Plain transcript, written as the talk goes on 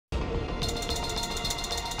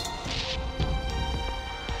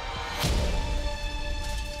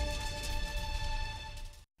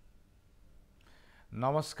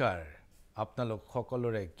নমস্কাৰ আপোনালোক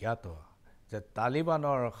সকলোৰে জ্ঞাত যে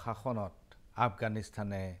তালিবানৰ শাসনত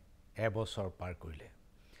আফগানিস্তানে এবছৰ পাৰ কৰিলে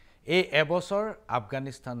এই এবছৰ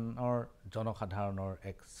আফগানিস্তানৰ জনসাধাৰণৰ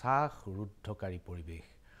এক ৰুদ্ধকাৰী পৰিৱেশ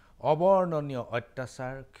অবৰ্ণনীয়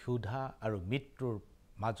অত্যাচাৰ ক্ষুধা আৰু মৃত্যুৰ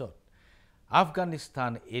মাজত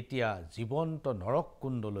আফগানিস্তান এতিয়া জীৱন্ত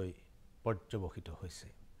নৰককুণ্ডলৈ পৰ্যবসিত হৈছে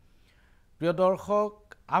প্ৰিয়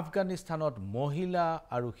দৰ্শক আফগানিস্তানত মহিলা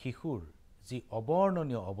আৰু শিশুৰ যি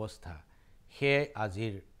অবৰ্ণনীয় অৱস্থা হে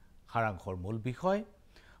আজিৰ সাৰাংশৰ মূল বিষয়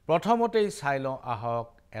প্ৰথমতেই চাই লওঁ আহক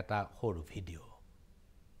এটা সৰু ভিডিঅ'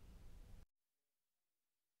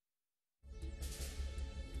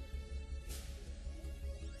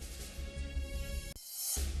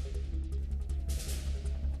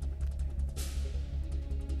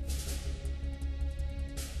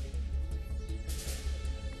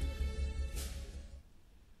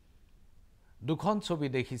 দুখন ছবি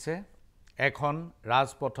দেখিছে এখন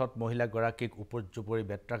ৰাজপথত মহিলাগৰাকীক উপৰ্যুপৰি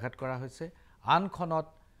বেত্ৰাঘাত কৰা হৈছে আনখনত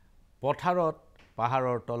পথাৰত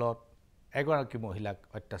পাহাৰৰ তলত এগৰাকী মহিলাক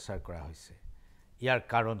অত্যাচাৰ কৰা হৈছে ইয়াৰ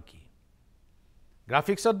কাৰণ কি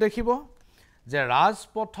গ্ৰাফিক্সত দেখিব যে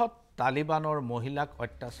ৰাজপথত তালিবানৰ মহিলাক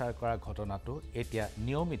অত্যাচাৰ কৰা ঘটনাটো এতিয়া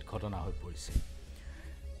নিয়মিত ঘটনা হৈ পৰিছে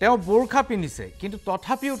তেওঁ বোৰখা পিন্ধিছে কিন্তু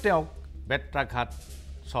তথাপিও তেওঁ বেত্ৰাঘাত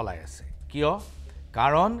চলাই আছে কিয়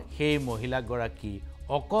কাৰণ সেই মহিলাগৰাকী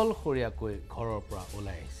অকলশৰীয়াকৈ ঘৰৰ পৰা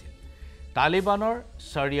ওলাই আহিছিল তালিবানৰ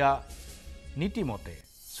শৰিয়া নীতিমতে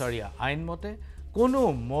শৰিয়া আইনমতে কোনো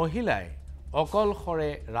মহিলাই অকলশৰে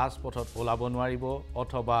ৰাজপথত ওলাব নোৱাৰিব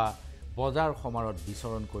অথবা বজাৰ সমাৰত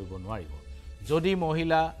বিচৰণ কৰিব নোৱাৰিব যদি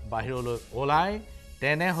মহিলা বাহিৰলৈ ওলাই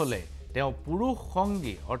তেনেহলে তেওঁ পুৰুষ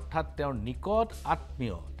সংগী অৰ্থাৎ তেওঁৰ নিকট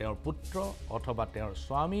আত্মীয় তেওঁৰ পুত্ৰ অথবা তেওঁৰ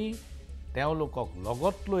স্বামী তেওঁলোকক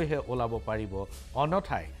লগত লৈহে ওলাব পাৰিব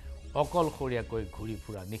অনথাই অকলশৰীয়াকৈ ঘূৰি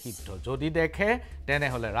ফুৰা নিষিদ্ধ যদি দেখে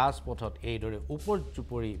তেনেহলে ৰাজপথত এইদৰে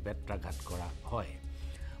উপৰ্যুপৰি বেত্ৰাঘাত কৰা হয়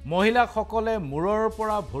মহিলাসকলে মূৰৰ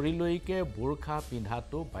পৰা ভৰিলৈকে বোৰখা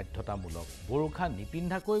পিন্ধাটো বাধ্যতামূলক বোৰখা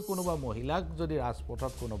নিপিন্ধাকৈ কোনোবা মহিলাক যদি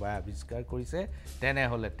ৰাজপথত কোনোবাই আৱিষ্কাৰ কৰিছে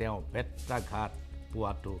তেনেহলে তেওঁ বেত্ৰাঘাত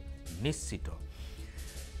পোৱাটো নিশ্চিত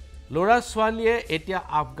লৰা ছোৱালীয়ে এতিয়া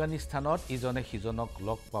আফগানিস্তানত ইজনে সিজনক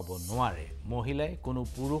লগ পাব নোৱাৰে মহিলাই কোনো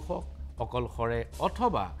পুৰুষক অকলশৰে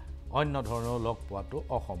অথবা অন্য ধৰণৰ লগ পোৱাটো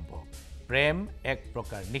অসম্ভৱ প্ৰেম এক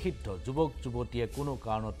প্ৰকাৰ নিষিদ্ধ যুৱক যুৱতীয়ে কোনো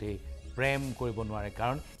কাৰণতে প্ৰেম কৰিব নোৱাৰে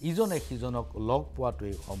কাৰণ ইজনে সিজনক লগ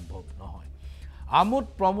পোৱাটোই সম্ভৱ নহয় আমোদ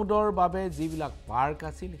প্ৰমোদৰ বাবে যিবিলাক পাৰ্ক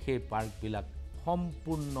আছিল সেই পাৰ্কবিলাক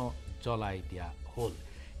সম্পূৰ্ণ জ্বলাই দিয়া হ'ল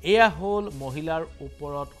এয়া হ'ল মহিলাৰ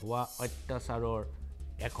ওপৰত হোৱা অত্যাচাৰৰ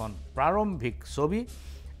এখন প্ৰাৰম্ভিক ছবি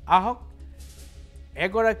আহক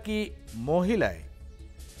এগৰাকী মহিলাই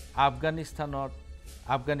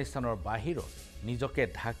আফগানিস্তানৰ বাহিৰত নিজকে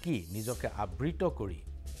ঢাকি নিজকে আবৃত কৰি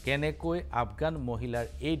কেনেকৈ আফগান মহিলাৰ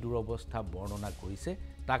এই দুৰৱস্থা বৰ্ণনা কৰিছে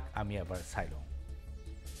তাক আমি এবাৰ চাই লওঁ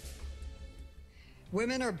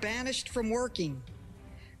Women are banished from working.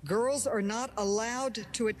 Girls are not allowed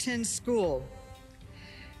to attend school.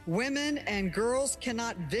 Women and girls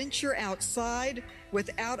cannot venture outside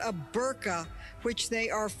without a burqa, which they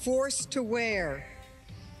are forced to wear.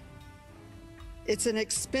 It's an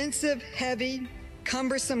expensive, heavy,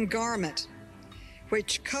 cumbersome garment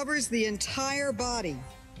which covers the entire body,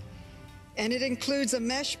 and it includes a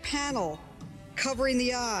mesh panel covering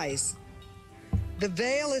the eyes. The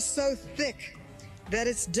veil is so thick that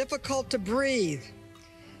it's difficult to breathe.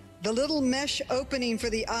 The little mesh opening for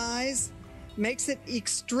the eyes makes it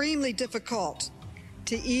extremely difficult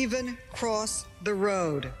to even cross the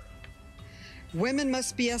road. Women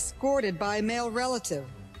must be escorted by a male relative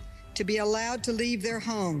to be allowed to leave their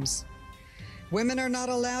homes. Women are not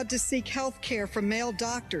allowed to seek health care from male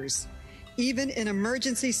doctors, even in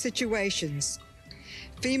emergency situations.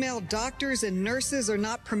 Female doctors and nurses are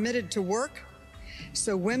not permitted to work,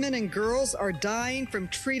 so women and girls are dying from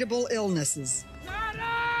treatable illnesses.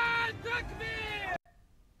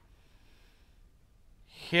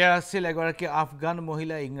 Here আছিল এগৰাকী আফগান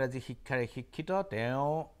মহিলা ইংৰাজী শিক্ষাৰে শিক্ষিত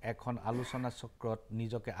তেওঁ এখন আলোচনা চক্ৰত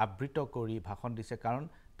নিজকে আবৃত কৰি ভাষণ দিছে কাৰণ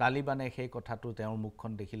তালিবানে সেই কথাটো তেওঁৰ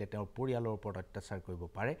মুখখন দেখিলে তেওঁৰ পৰিয়ালৰ ওপৰত অত্যাচাৰ কৰিব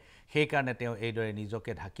পাৰে সেই কাৰণে তেওঁ এইদৰে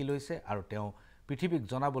নিজকে ঢাকি লৈছে আৰু তেওঁ পৃথিৱীক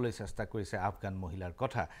জনাবলৈ চেষ্টা কৰিছে আফগান মহিলাৰ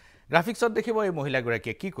কথা গ্ৰাফিক্সত দেখিব এই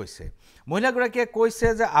মহিলাগৰাকীয়ে কি কৈছে মহিলাগৰাকীয়ে কৈছে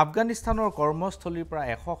যে আফগানিস্তানৰ কৰ্মস্থলীৰ পৰা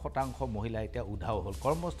 100% মহিলা এতিয়া উধাও হ'ল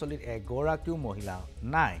কৰ্মস্থলীত এগৰাকীও মহিলা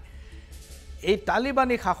নাই এই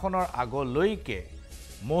তালিবানী শাসনৰ আগলৈকে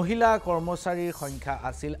মহিলা কৰ্মচাৰীৰ সংখ্যা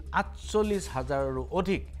আছিল 48,000ৰো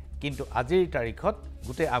অধিক কিন্তু আজিৰ তাৰিখত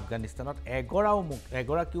গোটে আফগানিস্তানত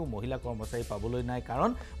এগৰাকীও মহিলা কৰ্মচাৰী পাবলৈ নাই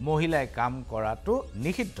কাৰণ মহিলাই কাম কৰাটো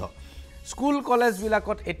নিষিদ্ধ স্কুল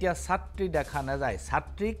কলেজবিলাকত এতিয়া ছাত্ৰী দেখা নাযায়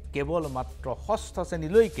ছাত্ৰীক কেৱল মাত্ৰ ষষ্ঠ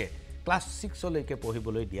শ্ৰেণীলৈকে ক্লাছ 6লৈকে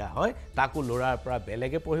পঢ়িবলৈ দিয়া হয় তাকো ল'ৰাৰ পৰা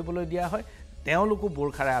বেলেগে পঢ়িবলৈ দিয়া হয় তেওঁলোকো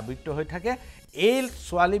বোৰখাৰে আবৃত্ত হৈ থাকে এই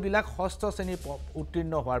ছোৱালীবিলাক ষষ্ঠ শ্ৰেণী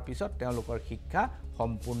উত্তীৰ্ণ হোৱাৰ পিছত তেওঁলোকৰ শিক্ষা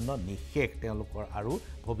সম্পূৰ্ণ নিশেষ তেওঁলোকৰ আৰু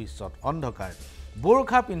ভৱিষ্যত অন্ধকাৰ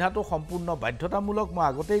বোৰখা পিন্ধাটো সম্পূৰ্ণ বাধ্যতামূলক মই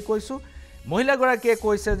আগতেই কৈছো মহিলাগৰাকীয়ে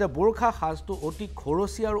কৈছে যে বোৰখা সাজটো অতি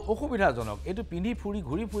খৰচী আৰু অসুবিধাজনক এটো পিন্ধি ফুৰি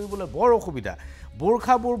ঘূৰি ফুৰিবলৈ বৰ অসুবিধা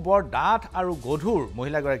বোৰখাবোৰ বৰ ডাঠ আৰু গধুৰ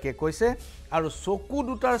মহিলাগৰাকীয়ে কৈছে আৰু চকু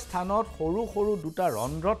দুটাৰ স্থানত সৰু সৰু দুটা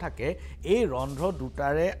ৰন্ধ্ৰ থাকে এই ৰন্ধ্ৰ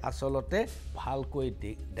দুটাৰে আসলতে ভালকৈ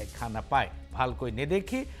দেখা নাপায় ভালকৈ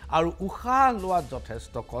নেদেখি আৰু উশাহ লোৱাত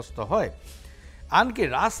যথেষ্ট কষ্ট হয় আনকি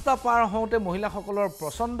ৰাস্তা পাৰ হওঁতে মহিলাসকলৰ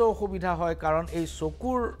প্ৰচণ্ড অসুবিধা হয় কাৰণ এই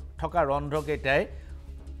চকুৰ থকা ৰন্ধ্ৰকেইটাই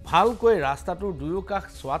ভালকৈ ৰাস্তাটোৰ দুয়োকাষ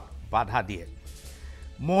চোৱাত বাধা দিয়ে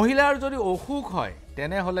মহিলাৰ যদি অসুখ হয়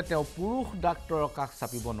তেনেহলে তেওঁ পুৰুষ ডাক্তৰৰ কাষ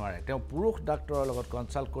চাপিব নোৱাৰে তেওঁ পুৰুষ ডাক্তৰৰ লগত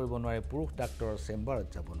কনসাল্ট কৰিব নোৱাৰে পুৰুষ ডাক্তৰৰ চেম্বাৰত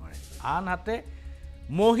যাব নোৱাৰে আনহাতে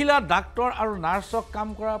মহিলা ডাক্তৰ আৰু নাৰ্ছক কাম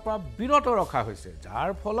কৰাৰ পৰা বিৰত ৰখা হৈছে যাৰ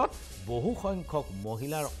ফলত বহু সংখ্যক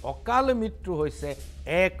মহিলাৰ অকাল মৃত্যু হৈছে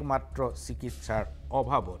একমাত্ৰ চিকিৎসাৰ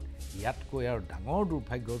অভাৱত ইয়াতকৈ আৰু ডাঙৰ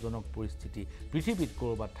দুৰ্ভাগ্যজনক পৰিস্থিতি পৃথিৱীত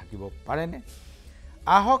কৰবাত থাকিব পাৰেনে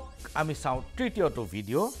আহক আমি চাওঁ তৃতীয়টো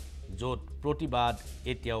ভিডিঅ' য'ত প্ৰতিবাদ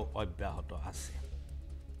এতিয়াও অব্যাহত আছে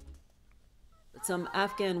Some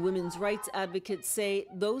Afghan women's rights advocates say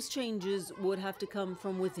those changes would have to come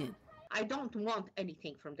from within. I don't want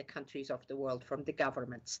anything from the countries of the world, from the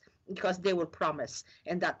governments, because they will promise,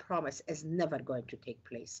 and that promise is never going to take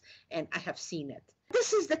place. And I have seen it. This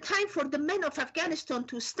is the time for the men of Afghanistan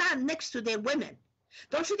to stand next to their women.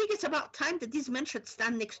 Don't you think it's about time that these men should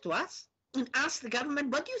stand next to us and ask the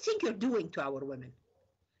government, what do you think you're doing to our women?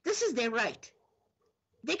 This is their right.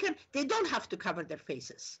 They don't have to cover their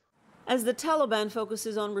faces. As the Taliban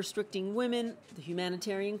focuses on restricting women, the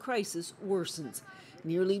humanitarian crisis worsens.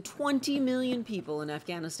 Nearly 20 million people in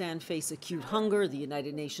Afghanistan face acute hunger, the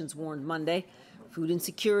United Nations warned Monday. Food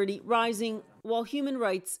insecurity rising while human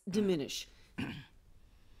rights diminish.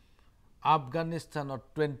 আফগানিস্তানত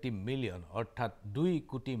 20 million অৰ্থাৎ 2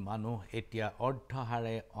 কোটি মানুহ এতিয়া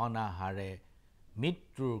অৰ্ধহাৰে অনাহাৰে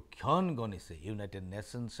মৃত্যুৰ ক্ষণ গণিছে United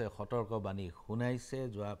নেশ্যনছে সতৰ্কবাণী শুনাইছে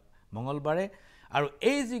যোৱা মঙ্গলবাৰে আৰু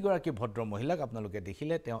এই যিগৰাকী ভদ্ৰ মহিলাক আপোনালোকে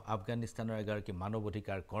দেখিলে তেওঁ আফগানিস্তানৰ এগৰাকী মানৱ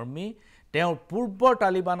অধিকাৰ কৰ্মী তেওঁ পূৰ্বৰ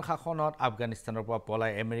তালিবান শাসনত আফগানিস্তানৰ পৰা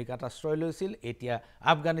পলাই আমেৰিকাত আশ্ৰয় লৈছিল এতিয়া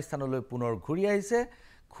আফগানিস্তানলৈ পুনৰ ঘূৰি আহিছে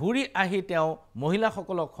ঘূৰি আহি তেওঁ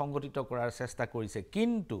মহিলাসকলক সংগঠিত কৰাৰ চেষ্টা কৰিছে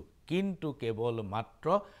কিন্তু কেৱল মাত্ৰ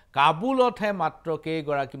কাবুলতহে মাত্ৰ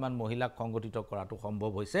কেইগৰাকীমান মহিলাক সংগঠিত কৰাটো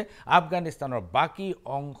সম্ভৱ হৈছে আফগানিস্তানৰ বাকি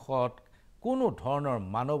অংশত কোনো ধৰণৰ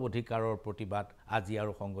মানৱ অধিকাৰৰ প্ৰতিবাদ আজি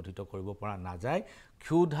আৰু সংগঠিত কৰিব পৰা নাযায়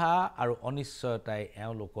ক্ষুধা আৰু অনিশ্চয়তাই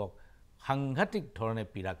এওঁলোকক সাংঘাতিক ধৰণে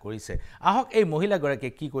পীড়া কৰিছে আহক এই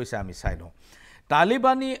মহিলাগৰাকীয়ে কি কৈছে আমি চাই লওঁ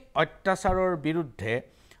তালিবানী অত্যাচাৰৰ বিৰুদ্ধে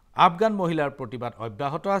আফগান মহিলাৰ প্ৰতিবাদ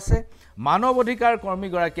অব্যাহত আছে মানৱ অধিকাৰ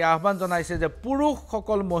কৰ্মীগৰাকীয়ে আহ্বান জনাইছে যে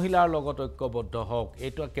পুৰুষসকল মহিলাৰ লগত ঐক্যবদ্ধ হওক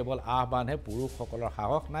এইটো কেৱল আহ্বানহে পুৰুষসকলৰ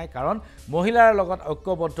সাহস নাই কাৰণ মহিলাৰ লগত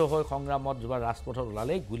ঐক্যবদ্ধ হৈ সংগ্ৰামত যোৱা ৰাজপথত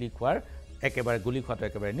ওলালে গুলি খোৱাটো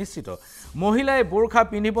একেবাৰে নিশ্চিত মহিলাই বোৰখা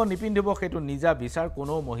পিন্ধিব নিপিন্ধিব সেইটো নিজা বিচাৰ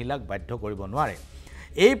কোনো মহিলাক বাধ্য কৰিব নোৱাৰে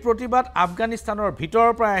এই প্ৰতিবাদ আফগানিস্তানৰ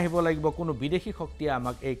ভিতৰৰ পৰা আহিব লাগিব কোনো বিদেশী শক্তিয়ে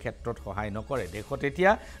আমাক এই ক্ষেত্ৰত সহায় নকৰে দেখত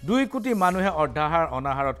এতিয়া 2 কোটি মানুহে অৰ্ধাহাৰ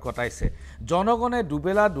অনাহাৰত কটাইছে জনগণে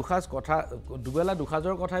দুবেলা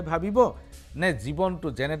দুসাজৰ কথাই ভাবিব নে জীৱনটো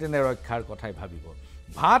যেনে তেনে ৰক্ষাৰ কথাই ভাবিব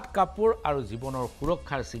ভাত কাপোৰ আৰু জীৱনৰ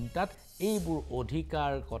সুৰক্ষাৰ চিন্তাত এইবোৰ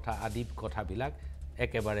অধিকাৰ কথা আদি কথাবিলাক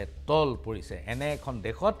একেবাৰে তল পৰিছে এনে এখন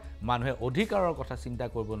দেশত মানুহে অধিকাৰৰ কথা চিন্তা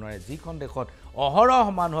কৰিব নোৱাৰে যিখন দেশত অহৰহ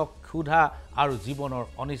মানুহক ক্ষুধা আৰু জীৱনৰ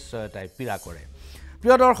অনিশ্চয়তাই পীড়া কৰে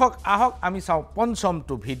প্ৰিয় দৰ্শক আহক আমি চাওঁ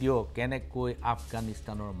পঞ্চমটো ভিডিঅ' কেনেকৈ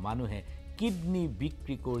আফগানিস্তানৰ মানুহে কিডনি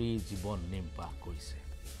বিক্ৰী কৰি জীৱন নিৰ্বাহ কৰিছে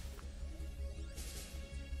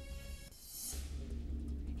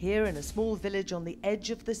Here in a small village on the edge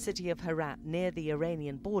of the city of Herat near the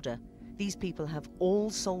Iranian border, these people have all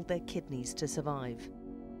sold their kidneys to survive.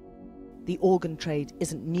 The organ trade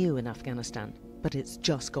isn't new in Afghanistan, but it's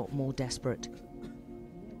just got more desperate.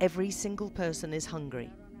 Every single person is hungry,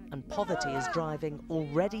 and poverty is driving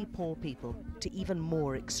already poor people to even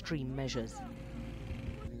more extreme measures.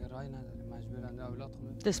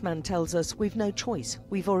 This man tells us we've no choice.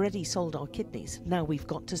 We've already sold our kidneys. Now we've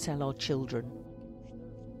got to sell our children.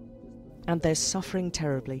 And they're suffering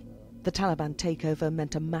terribly. The Taliban takeover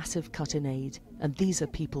meant a massive cut in aid, and these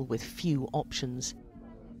are people with few options.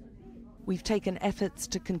 We've taken efforts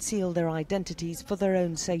to conceal their identities for their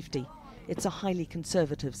own safety. It's a highly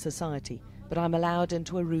conservative society, but I'm allowed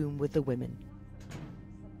into a room with the women.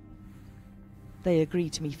 They agree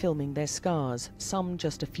to me filming their scars, some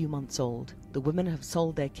just a few months old. The women have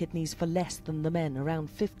sold their kidneys for less than the men, around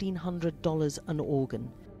 $1,500 an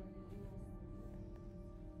organ.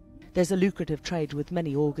 There's a lucrative trade with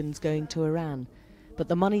many organs going to Iran, but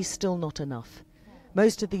the money's still not enough.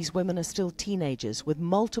 Most of these women are still teenagers with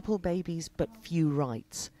multiple babies but few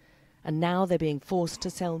rights. And now they're being forced to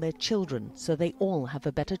sell their children so they all have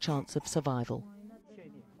a better chance of survival.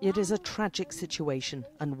 It is a tragic situation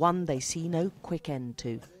and one they see no quick end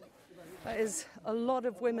to. There's a lot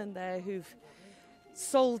of women there who've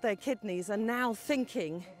sold their kidneys and now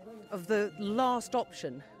thinking of the last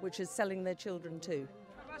option, which is selling their children too.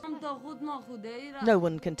 No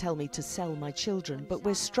one can tell me to sell my children, but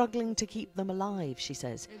we're struggling to keep them alive, she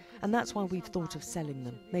says. And that's why we've thought of selling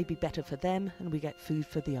them. Maybe better for them and we get food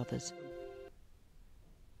for the others.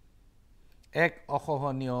 এক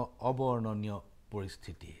অসহনীয় অবৰ্ণনীয়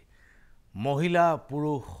পৰিস্থিতি মহিলা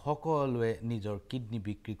পুৰুষ সকলোৱে নিজৰ kidney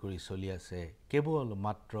বিক্ৰী কৰি চলি আছে কেৱল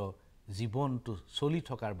মাত্ৰ জীৱনটো চলি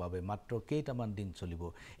থকাৰ বাবে মাত্ৰ কেইটামান দিন চলিব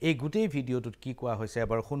এই গোটেই ভিডিঅ'টোত কি কোৱা হৈছে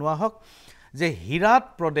এবাৰ শুনোৱা হওক যে হিৰাত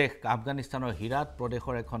প্ৰদেশ আফগানিস্তানৰ হিৰাত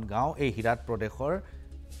প্ৰদেশৰ এখন গাঁও এই হিৰাত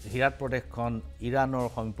প্ৰদেশখন ইৰানৰ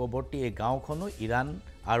সমীপৱৰ্তী এই গাঁওখনো ইৰান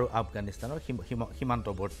আৰু আফগানিস্তানৰ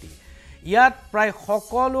সীমান্তৱৰ্তী ইয়াত প্ৰায়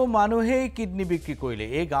সকলো মানুহেই কিডনি বিক্ৰী কৰিলে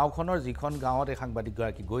এই গাঁওখনৰ যিখন গাঁৱত এই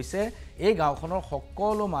সাংবাদিকগৰাকী গৈছে এই গাঁওখনৰ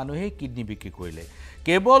সকলো মানুহেই কিডনি বিক্ৰী কৰিলে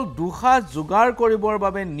কেৱল দুসাজ যোগাৰ কৰিবৰ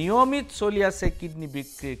বাবে নিয়মিত চলি আছে কিডনি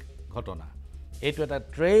বিক্ৰীৰ ঘটনা এইটো এটা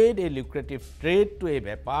ট্ৰেড এই লুক্ৰেটিভ ট্ৰেডটো এই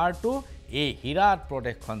বেপাৰটো এই হিৰাত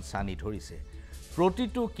প্ৰদেশখন চানি ধৰিছে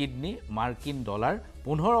প্ৰতিটো কিডনি মাৰ্কিন ডলাৰ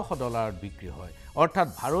 $1,500 বিক্ৰী হয় অৰ্থাৎ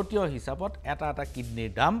ভাৰতীয় হিচাপত এটা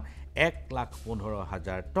কিডনিৰ দাম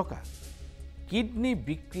 1,15,000 টকা কিডনি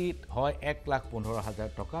বিক্ৰী হয় 1,15,000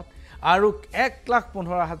 টকাত আৰু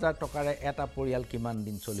 1,15,000 টকাৰে এটা পৰিয়াল কিমান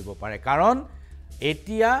দিন চলিব পাৰে কাৰণ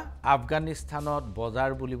এতিয়া আফগানিস্তানত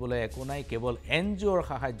বজাৰ বুলিবলৈ একো নাই কেৱল এনজিঅ'ৰ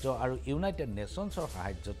সাহায্য আৰু ইউনাইটেড নেশ্যনছৰ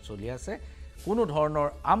সাহায্যত চলি আছে কোনো ধৰণৰ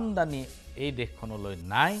আমদানি এই দেশখনলৈ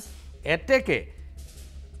নাই এতেকে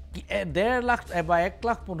 1.5 লাখ বা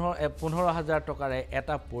 1,15,000 টকাৰে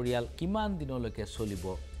এটা পৰিয়াল কিমান দিনলৈকে চলিব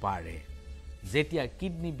পাৰে যেতিয়া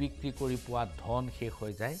কিডনি বিক্ৰী কৰি পোৱা ধন শেষ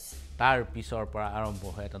হৈ যায় তাৰ পিছৰ পৰা আৰম্ভ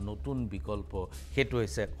হয় এটা নতুন বিকল্প হেতু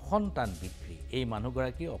হৈছে সন্তান বিক্ৰী এই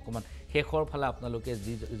মানুহগৰাকী অকমান শেষৰ ফালে আপোনালোকে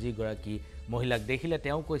যি গৰাকী মহিলাক দেখিলে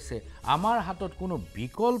তেওঁ কৈছে আমাৰ হাতত কোনো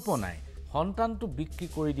বিকল্প নাই সন্তানটো বিক্ৰী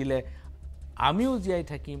কৰি দিলে আমিও জীয়াই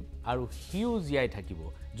থাকিম আৰু হিও জীয়াই থাকিব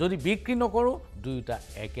যদি বিক্ৰী নকৰো দুইটা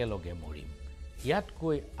একেলগে মৰিম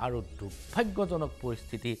ইয়াতকৈ আৰু দুৰ্ভাগ্যজনক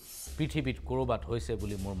পৰিস্থিতি পৃথিৱীত কৰবাত হৈছে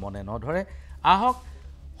বুলি মোৰ মনে নধৰে আহক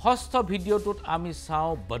ষষ্ঠ ভিডিঅ'টোত আমি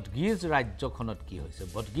চাওঁ বদগিজ ৰাজ্যখনত কি হৈছে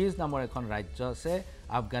বদগিজ নামৰ এখন ৰাজ্য আছে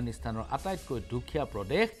আফগানিস্তানৰ আটাইতকৈ দুখীয়া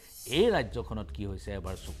প্ৰদেশ এই ৰাজ্যখনত কি হৈছে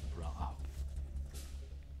এবাৰ চকু ফুৰাওঁ আহক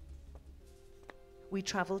We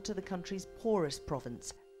traveled to the country's poorest province,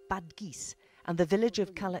 Badghis, and the village of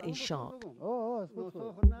Kala-e-Sharq.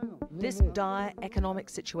 This dire economic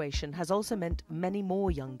situation has also meant many more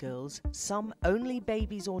young girls, some only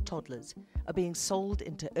babies or toddlers, are being sold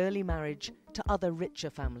into early marriage to other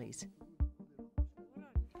richer families.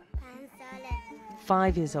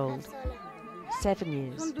 5 years old, 7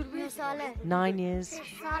 years, 9 years,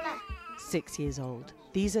 6 years old.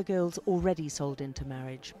 These are girls already sold into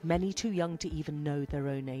marriage, many too young to even know their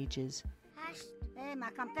own ages.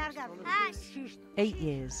 8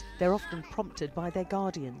 years, they're often prompted by their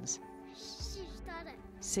guardians.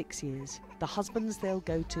 6 years, the husbands they'll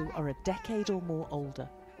go to are a decade or more older.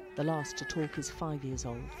 The last to talk is 5 years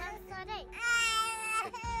old.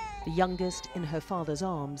 The youngest, in her father's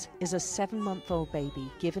arms, is a 7-month-old baby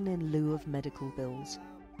given in lieu of medical bills.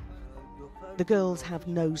 The girls have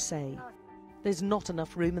no say. There's not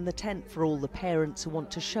enough room in the tent for all the parents who want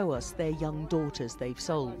to show us their young daughters they've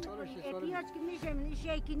sold.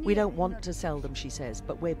 We don't want to sell them, she says,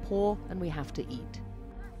 but we're poor and we have to eat.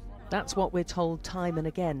 That's what we're told time and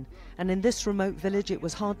again, and in this remote village it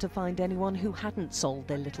was hard to find anyone who hadn't sold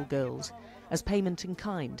their little girls, as payment in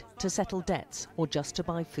kind, to settle debts or just to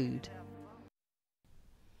buy food.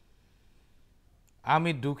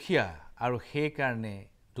 আমি দুখীয়া আৰু সেই কাৰণে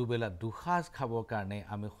দুবেলা দুসাজ খাবৰ কাৰণে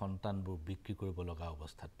আমি সন্তানবোৰ বিক্ৰী কৰিব লগা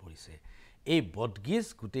অৱস্থাত পৰিছে এই বদগিজ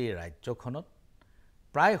গোটেই ৰাজ্যখনত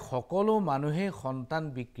প্ৰায় সকলো মানুহে সন্তান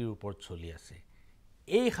বিক্ৰীৰ ওপৰত চলি আছে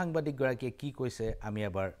এই সাংবাদিকগৰাকীয়ে কি কৈছে আমি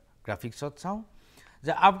এবাৰ গ্ৰাফিক্সত চাওঁ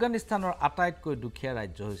যে আফগানিস্তানৰ আটাইতকৈ দুখীয়া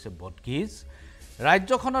ৰাজ্য হৈছে বদগিজ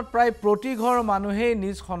ৰাজ্যখনত প্ৰায় প্ৰতি ঘৰ মানুহে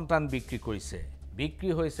নিজ সন্তান বিক্ৰী কৰিছে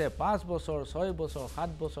বিক্ৰী হৈছে 5 বছৰ 6 বছৰ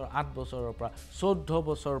 7 বছৰ 8 বছৰৰ পৰা 14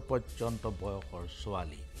 বছৰ পৰ্যন্ত বয়সৰ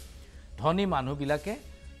ছোৱালী ধনী মানুহবিলাকে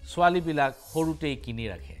ছোৱালীবিলাক সৰুতেই কিনি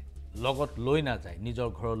ৰাখে লগত লৈ না যায় নিজৰ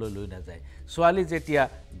ঘৰলৈ লৈ না যায় ছোৱালী যেতিয়া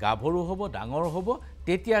গাভৰু হ'ব ডাঙৰ হ'ব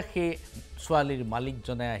তেতিয়া সেই ছোৱালীৰ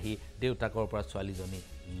মালিকজনে আহি দেউতাকৰ পৰা ছোৱালীজনী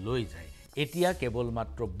লৈ যায় এতিয়া কেৱল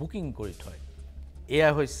মাত্ৰ বুকিং কৰি থয়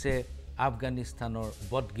এয়া হৈছে আফগানিস্তানৰ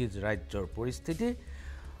বদগিজ ৰাজ্যৰ পৰিস্থিতি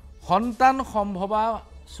সন্তান সম্ভৱা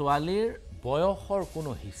ছোৱালীৰ বয়সৰ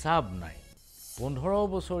কোনো হিচাপ নাই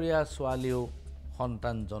 15 বছৰীয়া ছোৱালীও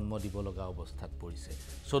সন্তান জন্ম দিব লগা অৱস্থাত পৰিছে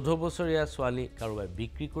 14 বছৰীয়া ছোৱালী কাৰোবাই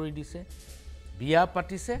বিক্ৰী কৰি দিছে বিয়া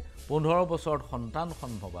পাতিছে 15 বছৰত সন্তান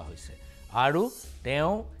সম্ভৱা হৈছে আৰু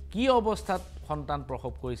তেওঁ কি অৱস্থাত সন্তান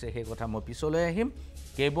প্ৰসৱ কৰিছে সেই কথা মই পিছলৈ আহিম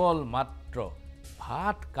কেৱল মাত্ৰ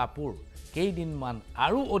ভাত কাপোৰ কেইদিনমান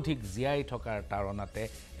আৰু অধিক জীয়াই থকাৰ তাৰণাতে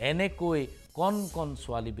এনেকৈ কণ কণ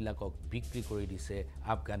ছোৱালীবিলাকক বিক্ৰী কৰি দিছে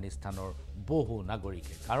আফগানিস্তানৰ বহু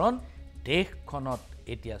নাগৰিকে কাৰণ দেশখনত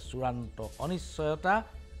এতিয়া চূড়ান্ত অনিশ্চয়তা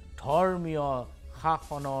ধৰ্মীয়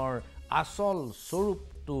শাসনৰ আচল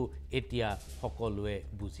স্বৰূপটো এতিয়া সকলোৱে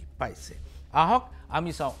বুজি পাইছে আহক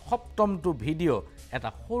আমি চাওঁ সপ্তমটো ভিডিঅ' এটা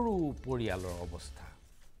সৰু পৰিয়ালৰ অৱস্থা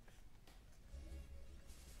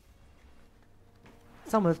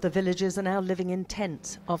Some of the villagers are now living in tents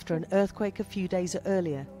after an earthquake a few days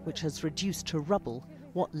earlier, which has reduced to rubble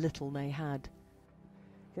what little they had.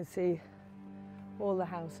 You can see all the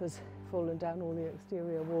houses fallen down, all the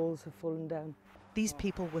exterior walls have fallen down. These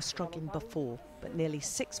people were struggling before, but nearly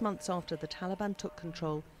 6 months after the Taliban took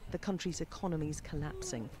control, the country's economy is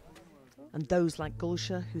collapsing. And those like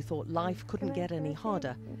Gulsha, who thought life couldn't get any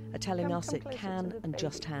harder, are telling us it can and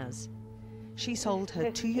just has. She sold her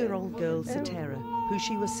 2-year-old girl, Satera, who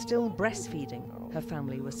she was still breastfeeding. Her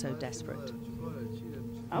family was so desperate.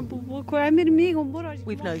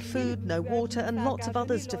 We've no food, no water, and lots of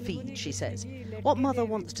others to feed, she says. What mother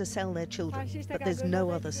wants to sell their children? But there's no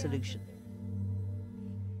other solution.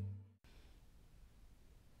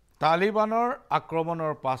 তালিবানৰ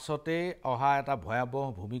আক্ৰমণৰ পাছতে অহা এটা ভয়াবহ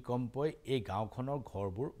ভূমিকম্পই এই গাঁওখনৰ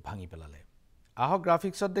ঘৰবোৰ ভাঙি পেলালে আহক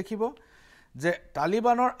গ্ৰাফিক্সত দেখিব যে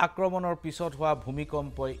তালিবানৰ আক্ৰমণৰ পিছত হোৱা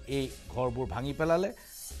ভূমিকম্পই এই ঘৰবোৰ ভাঙি পেলালে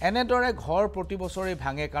এনেদৰে ঘৰ প্ৰতি বছৰে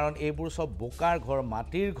ভাঙে কাৰণ এইবোৰ সব বোকাৰ ঘৰ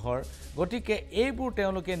মাটিৰ ঘৰ গতিকে এইবোৰ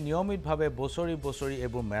তেওঁলোকে নিয়মিতভাৱে বছৰি বছৰি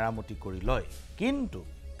এইবোৰ মেৰামতি কৰি লয় কিন্তু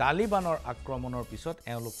তালিবানৰ আক্ৰমণৰ পিছত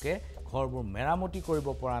এওঁলোকে ঘৰবোৰ মেৰামতি কৰিব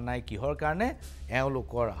পৰা নাই কিহৰ কাৰণে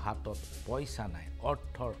এওঁলোকৰ হাতত পইচা নাই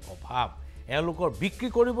অৰ্থৰ অভাৱ এওঁলোকৰ বিক্ৰী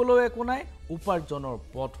কৰিবলৈ একো নাই উপাৰ্জনৰ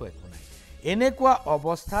পথো একো নাই এনেকুৱা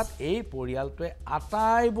অৱস্থাত এই পৰিয়ালটোৱে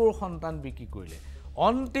আটাইবোৰ সন্তান বিক্ৰী কৰিলে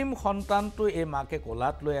অন্তিম সন্তানটো এই মাকে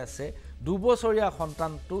কোলাত লৈ আছে 2 বছৰীয়া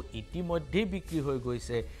সন্তানটো ইতিমধ্যে বিক্ৰী হৈ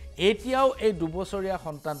গৈছে এতিয়াও এই 2 বছৰীয়া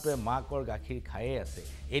সন্তানটোৱে মাকৰ গাখীৰ খায়ে আছে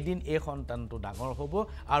এদিন এই সন্তানটো ডাঙৰ হ'ব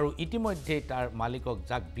আৰু ইতিমধ্যে তাৰ মালিকক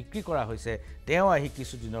যাক বিক্ৰী কৰা হৈছে তেওঁ আহি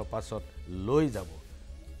কিছু দিনৰ পাছত লৈ যাব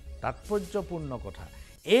তাৎপৰ্যপূৰ্ণ কথা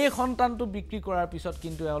এই সন্তানটো বিক্ৰী কৰাৰ পিছত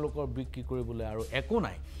কিন্তু এওঁলোকৰ বিক্ৰী কৰিবলৈ আৰু একো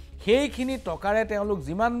নাই সেইখিনি টকাৰে তেওঁলোক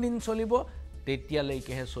যিমান দিন চলিব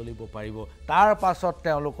তেতিয়ালৈকেহে চলিব পাৰিব তাৰ পাছত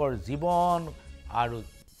তেওঁলোকৰ জীৱন আৰু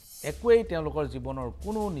একোৱেই তেওঁলোকৰ জীৱনৰ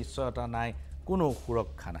কোনো নিশ্চয়তা নাই কোনো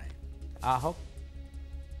সুৰক্ষা নাই আহক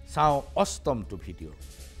চাওঁ অষ্টমটো video'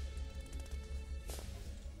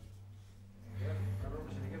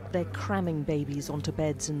 They're cramming babies onto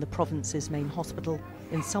beds in the province's main hospital.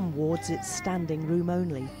 In some wards, it's standing room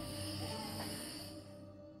only.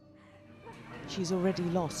 She's already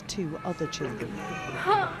lost 2 other children.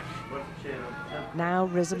 Now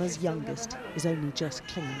Rizma's youngest is only just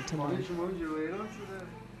clinging to mum.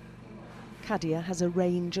 Kadia has a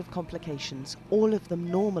range of complications, all of them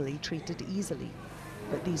normally treated easily.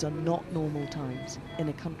 But these are not normal times in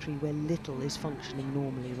a country where little is functioning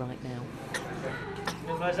normally right now.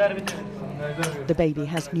 The baby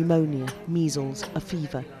has pneumonia, measles, a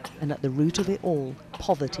fever, and at the root of it all,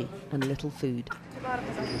 poverty and little food.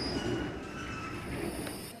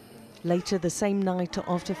 Later the same night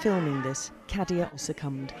after filming this, Kadia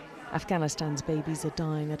succumbed. Afghanistan's babies are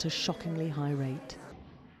dying at a shockingly high rate.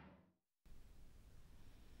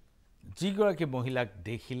 যিগৰাকী মহিলাক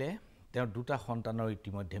দেখিলে তেওঁ 2টা সন্তানৰ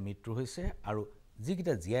ইতিমধ্যে মৃত্যু হৈছে আৰু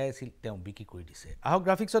যিকিটা জীয়াই আছিল তেওঁ বিক্ৰী কৰি দিছে আহক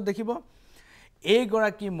গ্ৰাফিক্সত দেখিব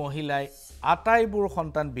এইগৰাকী মহিলাই আটাইবোৰ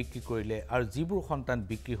সন্তান বিক্ৰী কৰিলে আৰু যিবোৰ সন্তান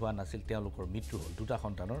বিক্ৰী হোৱা নাছিল তেওঁলোকৰ মৃত্যু হ'ল 2টা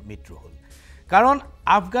সন্তানৰ মৃত্যু হ'ল কাৰণ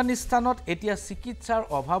আফগানিস্তানত এতিয়া চিকিৎসাৰ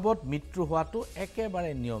অভাৱত মৃত্যু হোৱাটো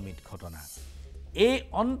একেবাৰে নিয়মিত ঘটনা এই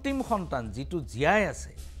অন্তিম সন্তান যিটো জীয়াই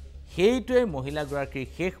আছে সেইটোৱে মহিলাগৰাকীৰ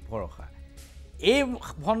শেষ ভৰসা এই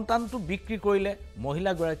সন্তানটো বিক্ৰী কৰিলে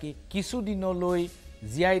মহিলাগৰাকী কিছু দিনলৈ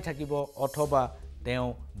জীয়াই থাকিব অথবা তেওঁ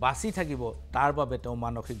বাচি থাকিব তাৰ বাবে তেওঁ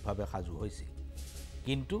মানসিকভাৱে সাজু হৈছিল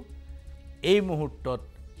কিন্তু এই মুহূৰ্তত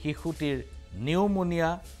শিশুটিৰ নিউমোনিয়া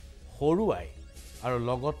হৰুৱাই আৰু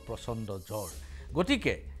লগত প্ৰচণ্ড জ্বৰ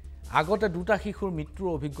গতিকে আগতে দুটা শিশুৰ মৃত্যুৰ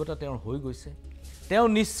অভিজ্ঞতা তেওঁৰ হৈ গৈছে তেওঁ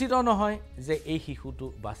নিশ্চিত নহয় যে এই শিশুটো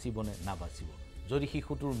বাচিবনে নাবাচিব যদি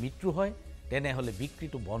শিশুটোৰ মৃত্যু হয় তেনেহলে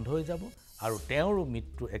বিক্ৰিটো বন্ধ হৈ যাব আৰু তেওঁৰো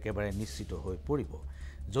মৃত্যু একেবাৰে নিশ্চিত হৈ পৰিব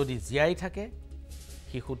যদি জীয়াই থাকে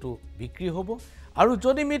শিশুটো বিক্ৰি হ'ব আৰু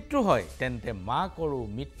যদি মৃত্যু হয় তেন্তে মাকৰো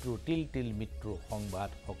মৃত্যু তিল মৃত্যুৰ সংবাদ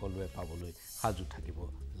সকলোৱে পাবলৈ সাজু থাকিব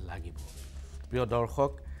লাগিব প্ৰিয়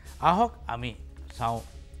দৰ্শক আহক আমি চাওঁ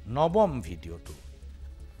নৱম ভিডিঅ'টো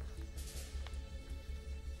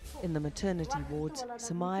In the maternity wards,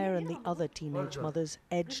 Samaya and the other teenage mothers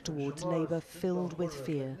edged towards labour filled with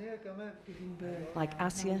fear. Like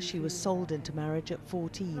Asya, she was sold into marriage at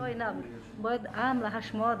 14.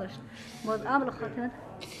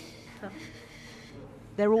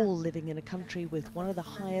 They're all living in a country with one of the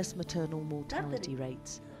highest maternal mortality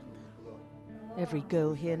rates. Every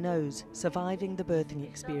girl here knows surviving the birthing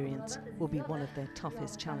experience will be one of their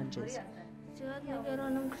toughest challenges.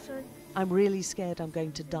 I'm really scared I'm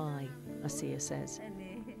going to die, Asiya says.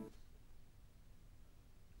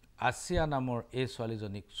 Asiya নামৰ এই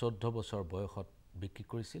ছোৱালীজনীক 14 বছৰ বয়সত বিক্ৰী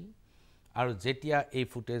কৰিছিল আৰু যেতিয়া এই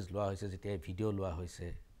ফুটেজ লোৱা হৈছে যেতিয়া ভিডিঅ' লোৱা হৈছে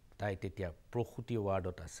তাই তেতিয়া প্ৰসূতি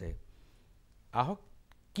ৱাৰ্ডত আছে আহক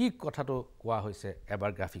কি কথাটো কোৱা হৈছে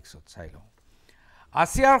এবাৰ গ্ৰাফিক্সত চাই লওঁ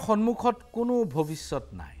আসিয়াৰ সন্মুখত কোনো ভৱিষ্যত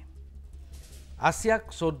নাই আসিয়াক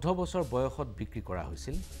 14 বছৰ বয়সত বিক্ৰী কৰা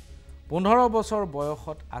হৈছিল 15 বছৰ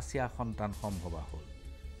বয়সত আসিয়া সন্তান সম্ভৱা হ'ল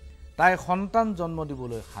তাই সন্তান জন্ম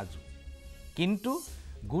দিবলৈ সাজু কিন্তু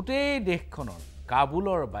গোটেই দেশখনৰ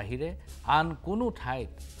কাবুলৰ বাহিৰে আন কোনো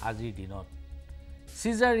ঠাইত আজিৰ দিনত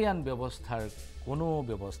সিজাৰিয়ান ব্যৱস্থাৰ কোনো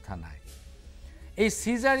ব্যৱস্থা নাই এই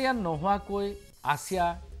সিজাৰিয়ান নোহোৱাকৈ আসিয়া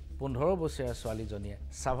 15 বছৰীয়া ছোৱালীজনীয়ে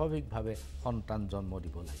স্বাভাৱিকভাৱে সন্তান জন্ম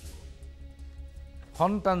দিব লাগিব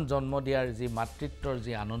সন্তান জন্ম দিয়াৰ যি মাতৃত্বৰ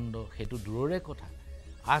যি আনন্দ হেতু দূৰৰে কথা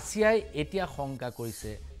আসিয়াই এতিয়া শংকা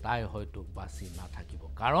কৰিছে তাই হয়তো বাচি নাথাকিব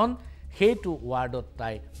কাৰণ হেতু ৱাৰ্ডত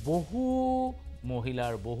তাই বহু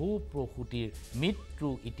মহিলাৰ বহু প্ৰসূতিৰ মৃত্যু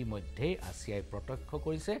ইতিমধ্যে আসিয়াই প্ৰত্যক্ষ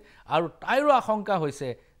কৰিছে আৰু তাইৰো আশংকা হৈছে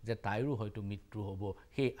যে তাইৰো হয়তো মৃত্যু হ'ব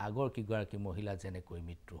সেই আগৰ কিগৰাকী মহিলা যেনেকৈ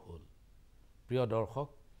মৃত্যু হ'ল প্ৰিয় দৰ্শক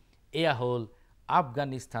এয়া হ'ল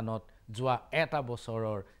আফগানিস্তানত যোৱা এটা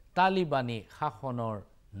বছৰৰ তালিবানী শাসনৰ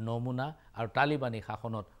নমুনা আৰু তালিবানী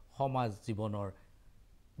শাসনত সমাজ জীৱনৰ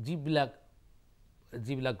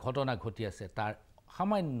যিবিলাক ঘটনা ঘটি আছে তাৰ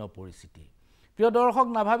সামান্য পৰিস্থিতি প্ৰিয় দৰ্শক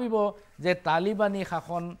নাভাবিব যে তালিবানী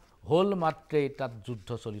শাসন হ'ল মাত্ৰেই তাত যুদ্ধ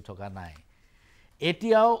চলি থকা নাই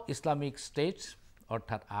এতিয়াও ইছলামিক ষ্টেটছ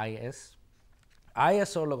অৰ্থাৎ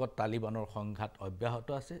আইএছৰ লগত তালিবানৰ সংঘাত অব্যাহত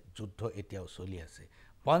আছে যুদ্ধ এতিয়াও চলি আছে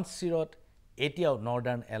পঞ্চীৰত এতিয়াও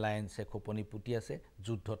নৰ্দাৰ্ণ এলায়েন্সে খোপনি পুতি আছে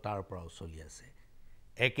যুদ্ধ তাৰ পৰাও চলি আছে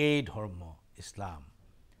একেই ধৰ্ম ইছলাম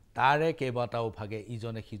তাৰে কেইবাটাও ভাগে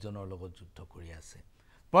ইজনে সিজনৰ লগত যুদ্ধ কৰি আছে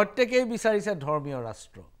প্ৰত্যেকেই বিচাৰিছে ধৰ্মীয়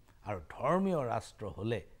ৰাষ্ট্ৰ আৰু ধৰ্মীয় ৰাষ্ট্ৰ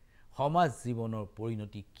হলে সমাজ জীৱনৰ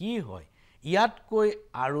পৰিণতি কি হয় ইয়াতকৈ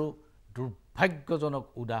আৰু দুৰ্ভাগ্যজনক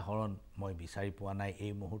উদাহৰণ মই বিচাৰি পোৱা নাই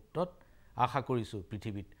এই মুহূৰ্তত আশা কৰিছো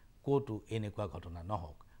পৃথিৱীত কোটো এনেকুৱা ঘটনা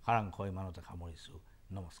নহওক সাৰাংশ ইমানতে সামৰিছো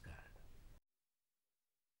নমস্কাৰ